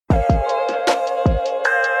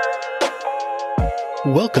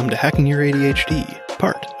Welcome to Hacking Your ADHD,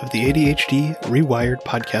 part of the ADHD Rewired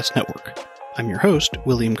Podcast Network. I'm your host,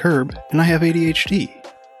 William Kerb, and I have ADHD.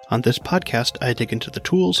 On this podcast, I dig into the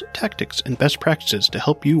tools, tactics, and best practices to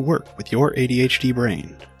help you work with your ADHD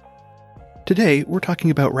brain. Today, we're talking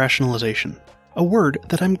about rationalization, a word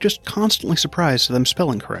that I'm just constantly surprised that I'm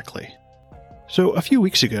spelling correctly. So a few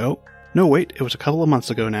weeks ago, it was a couple of months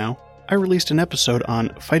ago now, I released an episode on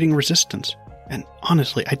fighting resistance. And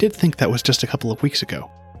honestly, I did think that was just a couple of weeks ago.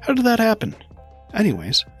 How did that happen?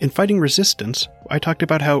 Anyways, in Fighting Resistance, I talked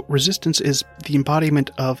about how resistance is the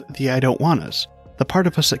embodiment of the I don't want-us, the part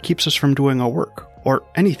of us that keeps us from doing our work, or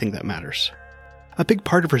anything that matters. A big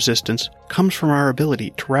part of resistance comes from our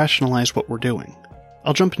ability to rationalize what we're doing.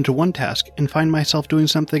 I'll jump into one task and find myself doing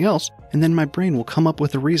something else, and then my brain will come up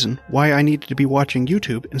with a reason why I needed to be watching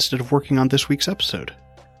YouTube instead of working on this week's episode.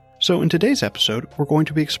 So in today's episode, we're going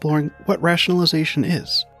to be exploring what rationalization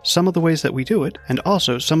is, some of the ways that we do it, and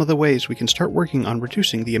also some of the ways we can start working on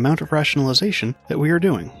reducing the amount of rationalization that we are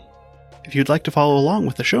doing. If you'd like to follow along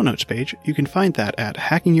with the show notes page, you can find that at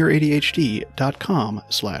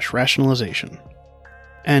hackingYourADHD.com/rationalization.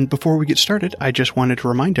 And before we get started, I just wanted to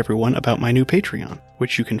remind everyone about my new Patreon,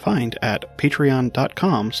 which you can find at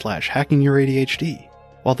patreon.com/hackingYourADHD.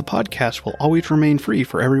 While the podcast will always remain free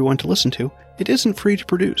for everyone to listen to, it isn't free to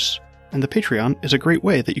produce, and the Patreon is a great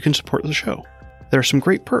way that you can support the show. There are some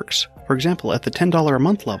great perks. For example, at the $10 a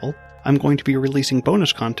month level, I'm going to be releasing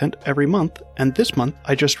bonus content every month, and this month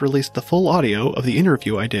I just released the full audio of the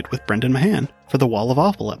interview I did with Brendan Mahan for the Wall of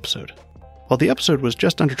Awful episode. While the episode was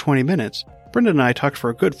just under 20 minutes, Brendan and I talked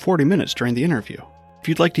for a good 40 minutes during the interview. If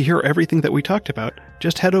you'd like to hear everything that we talked about,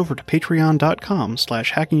 just head over to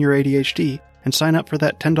patreon.com/hackingYourADHD and sign up for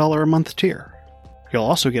that $10 a month tier. You'll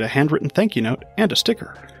also get a handwritten thank you note and a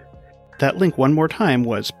sticker. That link one more time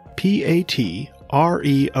was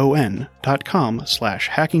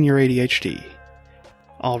patreon.com/hackingYourADHD.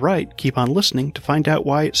 Alright, keep on listening to find out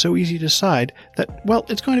why it's so easy to decide that, well,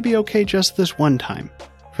 it's going to be okay just this one time,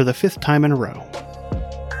 for the 5th time in a row.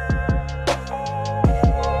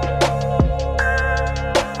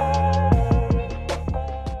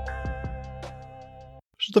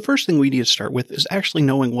 So the first thing we need to start with is actually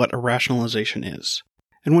knowing what a rationalization is.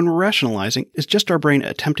 And when we're rationalizing, it's just our brain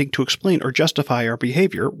attempting to explain or justify our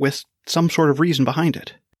behavior with some sort of reason behind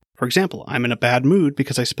it. For example, I'm in a bad mood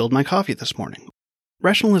because I spilled my coffee this morning.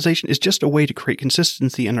 Rationalization is just a way to create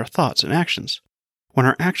consistency in our thoughts and actions. When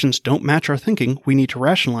our actions don't match our thinking, we need to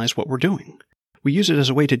rationalize what we're doing. We use it as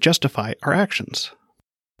a way to justify our actions.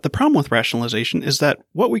 The problem with rationalization is that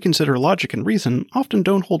what we consider logic and reason often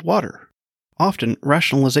don't hold water. Often,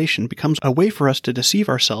 rationalization becomes a way for us to deceive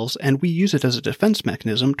ourselves, and we use it as a defense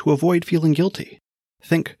mechanism to avoid feeling guilty.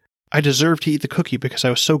 Think, I deserve to eat the cookie because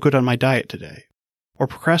I was so good on my diet today. Or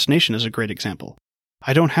procrastination is a great example.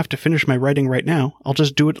 I don't have to finish my writing right now, I'll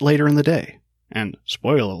just do it later in the day. And,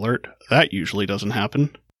 spoiler alert, that usually doesn't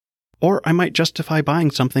happen. Or I might justify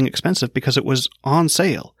buying something expensive because it was on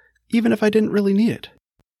sale, even if I didn't really need it.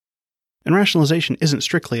 And rationalization isn't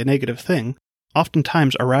strictly a negative thing.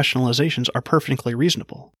 Oftentimes, our rationalizations are perfectly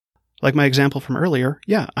reasonable. Like my example from earlier,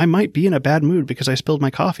 I might be in a bad mood because I spilled my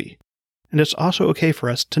coffee. And it's also okay for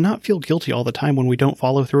us to not feel guilty all the time when we don't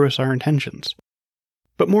follow through with our intentions.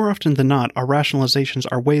 But more often than not, our rationalizations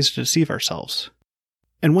are ways to deceive ourselves.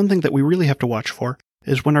 And one thing that we really have to watch for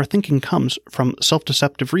is when our thinking comes from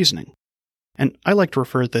self-deceptive reasoning. And I like to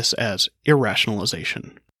refer to this as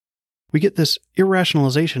irrationalization. We get this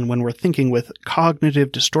irrationalization when we're thinking with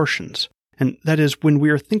cognitive distortions. And that is when we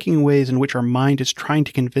are thinking in ways in which our mind is trying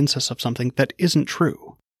to convince us of something that isn't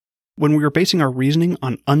true. When we are basing our reasoning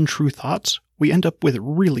on untrue thoughts, we end up with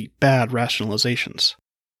really bad rationalizations.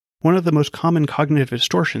 One of the most common cognitive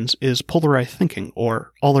distortions is polarized thinking,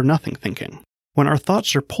 or all-or-nothing thinking. When our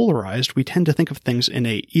thoughts are polarized, we tend to think of things in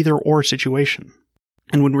a either-or situation.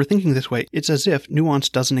 And when we're thinking this way, it's as if nuance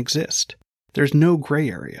doesn't exist. There's no gray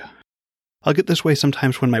area. I'll get this way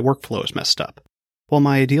sometimes when my workflow is messed up. While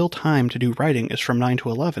my ideal time to do writing is from 9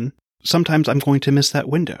 to 11, sometimes I'm going to miss that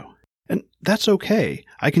window. And that's okay,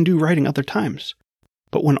 I can do writing other times.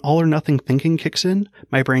 But when all-or-nothing thinking kicks in,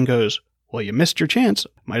 my brain goes, well, you missed your chance,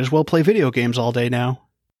 might as well play video games all day now.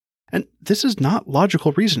 And this is not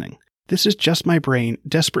logical reasoning. This is just my brain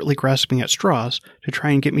desperately grasping at straws to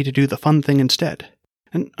try and get me to do the fun thing instead.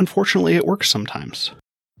 And unfortunately, it works sometimes.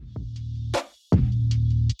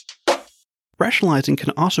 Rationalizing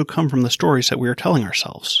can also come from the stories that we are telling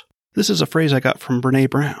ourselves. This is a phrase I got from Brené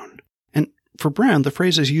Brown. And for Brown, the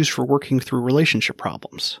phrase is used for working through relationship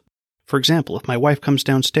problems. For example, if my wife comes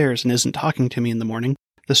downstairs and isn't talking to me in the morning,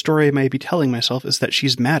 the story I may be telling myself is that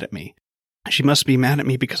she's mad at me. She must be mad at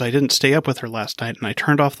me because I didn't stay up with her last night and I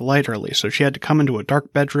turned off the light early, so she had to come into a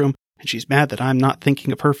dark bedroom, and she's mad that I'm not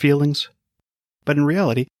thinking of her feelings. But in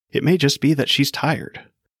reality, it may just be that she's tired.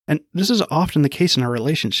 And this is often the case in our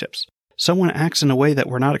relationships. Someone acts in a way that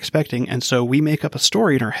we're not expecting, and so we make up a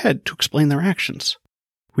story in our head to explain their actions.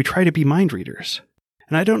 We try to be mind readers.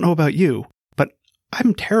 And I don't know about you, but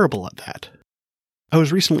I'm terrible at that. I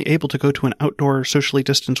was recently able to go to an outdoor, socially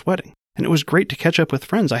distanced wedding, and it was great to catch up with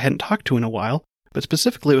friends I hadn't talked to in a while, but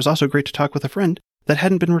specifically it was also great to talk with a friend that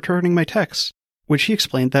hadn't been returning my texts, which he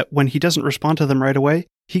explained that when he doesn't respond to them right away,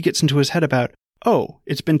 he gets into his head about, oh,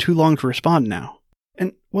 it's been too long to respond now.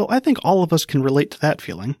 And, well, I think all of us can relate to that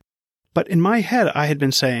feeling. But in my head, I had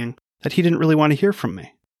been saying that he didn't really want to hear from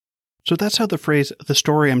me. So that's how the phrase, the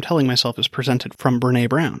story I'm telling myself, is presented from Brené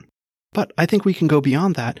Brown. But I think we can go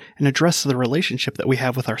beyond that and address the relationship that we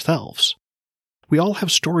have with ourselves. We all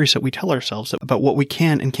have stories that we tell ourselves about what we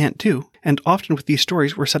can and can't do, and often with these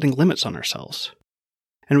stories we're setting limits on ourselves.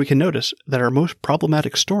 And we can notice that our most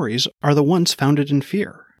problematic stories are the ones founded in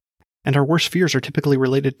fear. And our worst fears are typically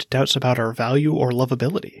related to doubts about our value or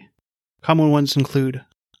lovability. Common ones include,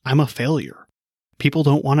 I'm a failure. People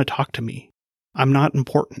don't want to talk to me. I'm not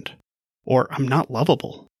important. Or I'm not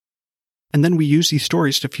lovable. And then we use these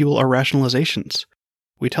stories to fuel our rationalizations.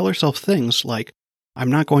 We tell ourselves things like, I'm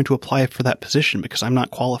not going to apply for that position because I'm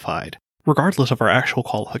not qualified, regardless of our actual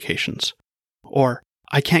qualifications. Or,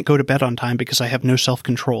 I can't go to bed on time because I have no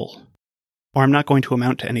self-control. Or I'm not going to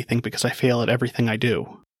amount to anything because I fail at everything I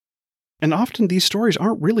do. And often these stories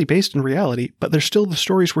aren't really based in reality, but they're still the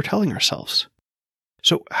stories we're telling ourselves.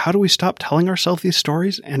 So how do we stop telling ourselves these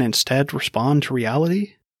stories and instead respond to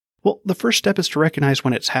reality? Well, the first step is to recognize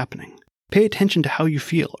when it's happening. Pay attention to how you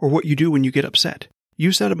feel or what you do when you get upset.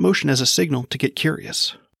 Use that emotion as a signal to get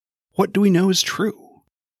curious. What do we know is true?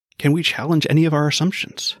 Can we challenge any of our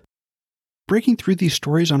assumptions? Breaking through these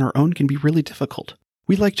stories on our own can be really difficult.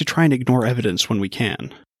 We like to try and ignore evidence when we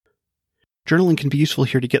can. Journaling can be useful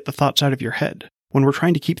here to get the thoughts out of your head. When we're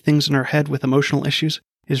trying to keep things in our head with emotional issues,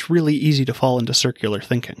 it's really easy to fall into circular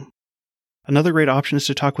thinking. Another great option is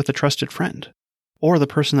to talk with a trusted friend, or the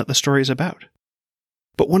person that the story is about.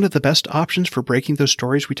 But one of the best options for breaking those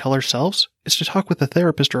stories we tell ourselves is to talk with a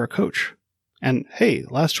therapist or a coach. And hey,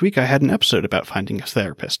 last week I had an episode about finding a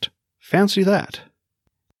therapist. Fancy that.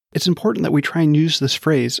 It's important that we try and use this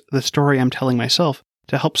phrase, the story I'm telling myself,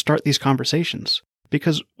 to help start these conversations.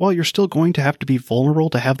 Because while you're still going to have to be vulnerable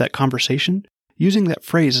to have that conversation, using that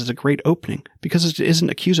phrase is a great opening because it isn't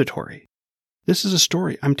accusatory. This is a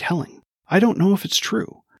story I'm telling. I don't know if it's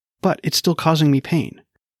true, but it's still causing me pain.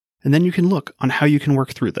 And then you can look on how you can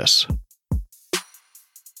work through this.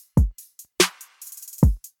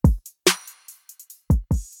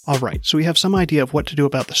 Alright, so we have some idea of what to do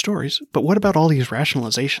about the stories, but what about all these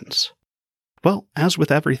rationalizations? Well, as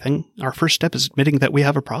with everything, our first step is admitting that we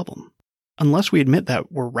have a problem. Unless we admit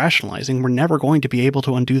that we're rationalizing, we're never going to be able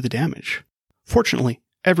to undo the damage. Fortunately,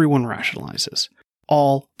 everyone rationalizes.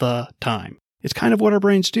 All the time. It's kind of what our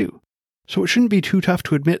brains do. So it shouldn't be too tough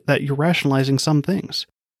to admit that you're rationalizing some things.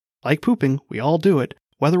 Like pooping, we all do it,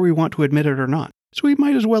 whether we want to admit it or not, so we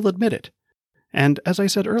might as well admit it. And as I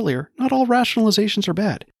said earlier, not all rationalizations are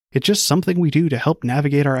bad. It's just something we do to help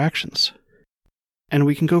navigate our actions. And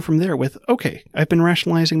we can go from there with, okay, I've been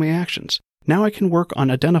rationalizing my actions. Now I can work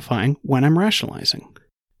on identifying when I'm rationalizing.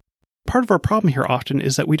 Part of our problem here often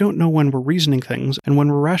is that we don't know when we're reasoning things and when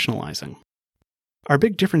we're rationalizing. Our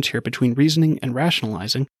big difference here between reasoning and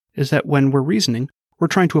rationalizing is that when we're reasoning, we're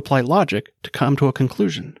trying to apply logic to come to a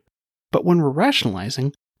conclusion. But when we're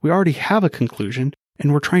rationalizing, we already have a conclusion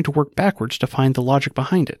and we're trying to work backwards to find the logic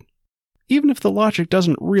behind it, even if the logic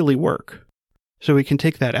doesn't really work. So we can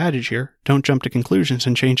take that adage here, don't jump to conclusions,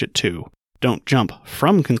 and change it to, don't jump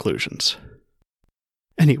from conclusions.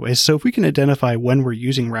 Anyways, so if we can identify when we're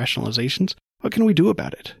using rationalizations, what can we do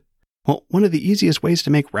about it? Well, one of the easiest ways to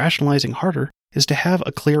make rationalizing harder is to have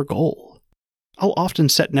a clear goal. I'll often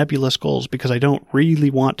set nebulous goals because I don't really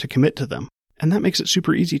want to commit to them, and that makes it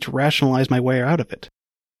super easy to rationalize my way out of it.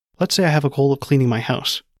 Let's say I have a goal of cleaning my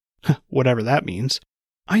house. Whatever that means.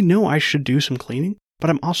 I know I should do some cleaning,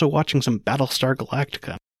 but I'm also watching some Battlestar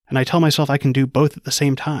Galactica, and I tell myself I can do both at the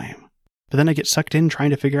same time. But then I get sucked in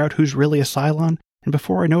trying to figure out who's really a Cylon, and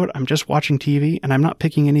before I know it, I'm just watching TV and I'm not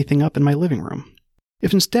picking anything up in my living room.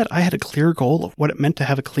 If instead I had a clear goal of what it meant to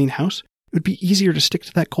have a clean house, it would be easier to stick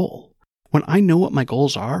to that goal. When I know what my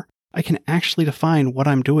goals are, I can actually define what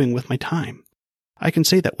I'm doing with my time. I can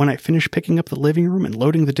say that when I finish picking up the living room and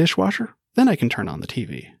loading the dishwasher, then I can turn on the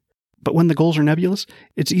TV. But when the goals are nebulous,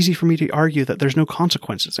 it's easy for me to argue that there's no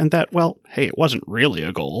consequences and that, well, hey, it wasn't really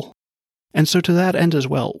a goal. And so to that end as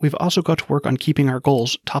well, we've also got to work on keeping our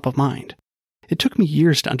goals top of mind. It took me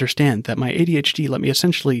years to understand that my ADHD let me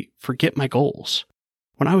essentially forget my goals.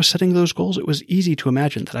 When I was setting those goals, it was easy to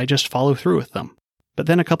imagine that I just follow through with them. But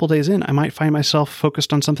then a couple days in, I might find myself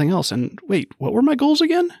focused on something else and, wait, what were my goals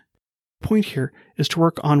again? The point here is to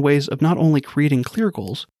work on ways of not only creating clear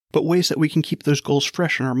goals, but ways that we can keep those goals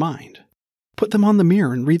fresh in our mind. Put them on the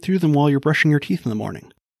mirror and read through them while you're brushing your teeth in the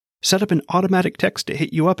morning. Set up an automatic text to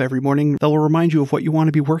hit you up every morning that will remind you of what you want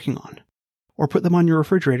to be working on. Or put them on your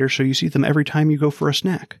refrigerator so you see them every time you go for a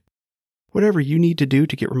snack. Whatever you need to do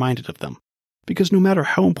to get reminded of them. Because no matter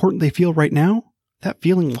how important they feel right now, that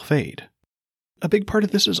feeling will fade. A big part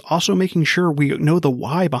of this is also making sure we know the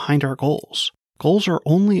why behind our goals. Goals are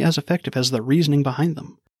only as effective as the reasoning behind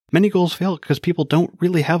them. Many goals fail because people don't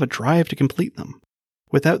really have a drive to complete them.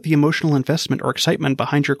 Without the emotional investment or excitement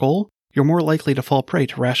behind your goal, you're more likely to fall prey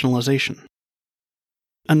to rationalization.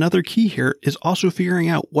 Another key here is also figuring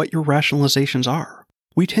out what your rationalizations are.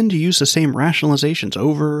 We tend to use the same rationalizations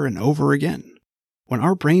over and over again. When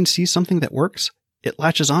our brain sees something that works, it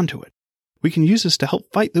latches onto it. We can use this to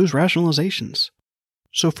help fight those rationalizations.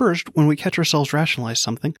 So first, when we catch ourselves rationalize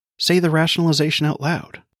something, say the rationalization out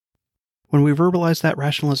loud. When we verbalize that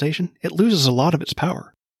rationalization, it loses a lot of its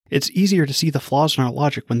power. It's easier to see the flaws in our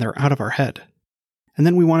logic when they're out of our head. And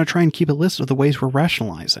then we want to try and keep a list of the ways we're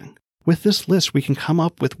rationalizing. With this list, we can come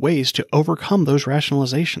up with ways to overcome those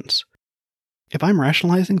rationalizations. If I'm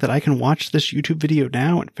rationalizing that I can watch this YouTube video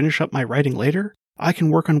now and finish up my writing later, I can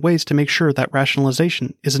work on ways to make sure that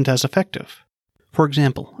rationalization isn't as effective. For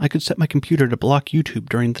example, I could set my computer to block YouTube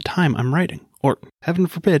during the time I'm writing, or, heaven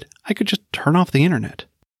forbid, I could just turn off the internet.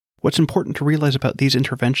 What's important to realize about these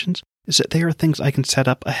interventions is that they are things I can set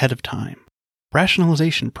up ahead of time.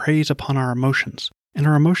 Rationalization preys upon our emotions, and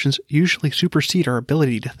our emotions usually supersede our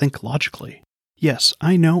ability to think logically. Yes,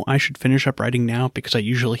 I know I should finish up writing now because I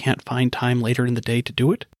usually can't find time later in the day to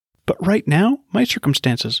do it, but right now, my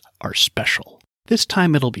circumstances are special. This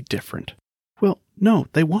time it'll be different. Well, no,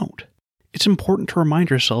 they won't. It's important to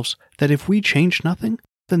remind ourselves that if we change nothing,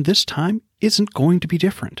 then this time isn't going to be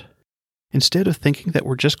different. Instead of thinking that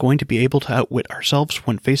we're just going to be able to outwit ourselves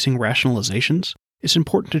when facing rationalizations, it's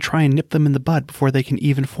important to try and nip them in the bud before they can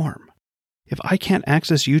even form. If I can't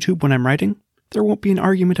access YouTube when I'm writing, there won't be an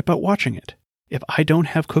argument about watching it. If I don't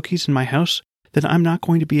have cookies in my house, then I'm not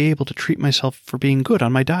going to be able to treat myself for being good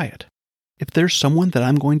on my diet. If there's someone that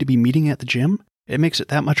I'm going to be meeting at the gym, it makes it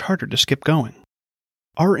that much harder to skip going.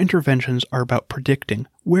 Our interventions are about predicting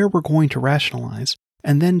where we're going to rationalize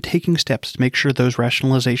and then taking steps to make sure those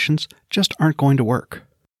rationalizations just aren't going to work.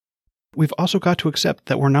 We've also got to accept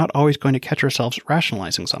that we're not always going to catch ourselves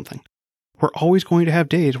rationalizing something. We're always going to have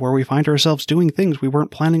days where we find ourselves doing things we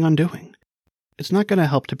weren't planning on doing. It's not going to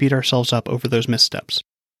help to beat ourselves up over those missteps.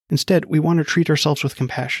 Instead, we want to treat ourselves with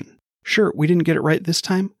compassion. Sure, we didn't get it right this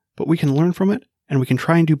time, but we can learn from it, and we can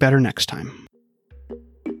try and do better next time.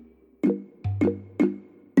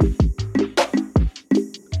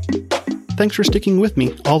 Thanks for sticking with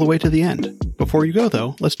me all the way to the end. Before you go,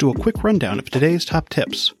 though, let's do a quick rundown of today's top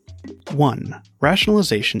tips. 1.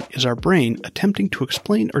 Rationalization is our brain attempting to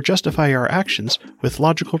explain or justify our actions with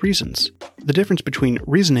logical reasons. The difference between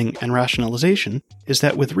reasoning and rationalization is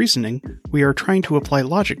that with reasoning, we are trying to apply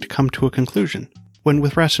logic to come to a conclusion, when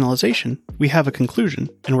with rationalization, we have a conclusion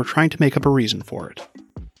and we're trying to make up a reason for it.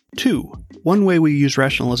 2. One way we use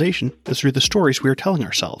rationalization is through the stories we are telling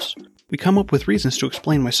ourselves. We come up with reasons to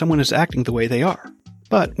explain why someone is acting the way they are.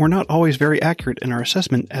 But we're not always very accurate in our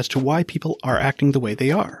assessment as to why people are acting the way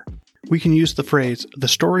they are. We can use the phrase, "the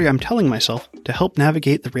story I'm telling myself," to help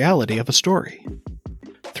navigate the reality of a story.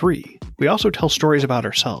 3. We also tell stories about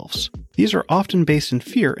ourselves. These are often based in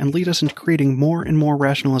fear and lead us into creating more and more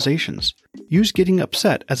rationalizations. Use getting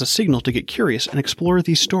upset as a signal to get curious and explore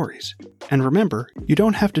these stories. And remember, you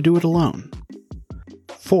don't have to do it alone.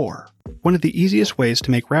 4. One of the easiest ways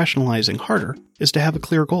to make rationalizing harder is to have a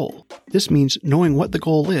clear goal. This means knowing what the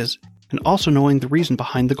goal is and also knowing the reason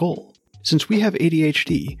behind the goal. Since we have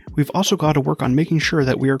ADHD, we've also got to work on making sure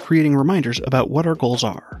that we are creating reminders about what our goals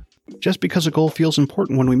are. Just because a goal feels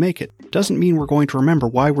important when we make it, doesn't mean we're going to remember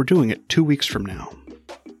why we're doing it 2 weeks from now.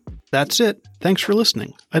 That's it. Thanks for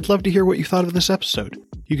listening. I'd love to hear what you thought of this episode.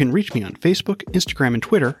 You can reach me on Facebook, Instagram, and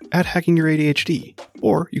Twitter at HackingYourADHD,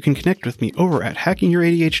 or you can connect with me over at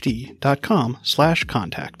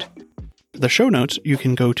hackingYourADHD.com/contact. For the show notes, you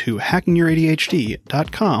can go to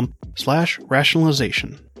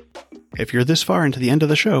hackingYourADHD.com/rationalization. If you're this far into the end of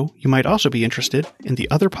the show, you might also be interested in the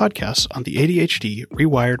other podcasts on the ADHD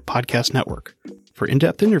Rewired Podcast Network. For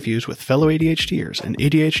in-depth interviews with fellow ADHDers and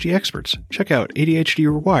ADHD experts, check out ADHD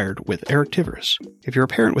Rewired with Eric Tivers. If you're a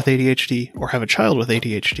parent with ADHD or have a child with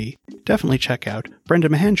ADHD, definitely check out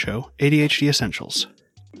Brendan Mahan Show, ADHD Essentials.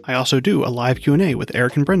 I also do a live Q&A with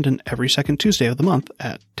Eric and Brendan every second Tuesday of the month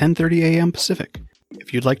at 10:30 a.m. Pacific.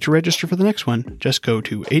 If you'd like to register for the next one, just go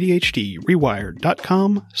to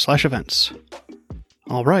adhdrewired.com/events.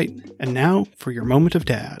 All right, and now for your moment of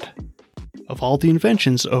dad. Of all the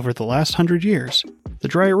inventions over the last 100 years, the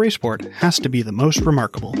dry erase board has to be the most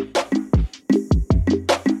remarkable.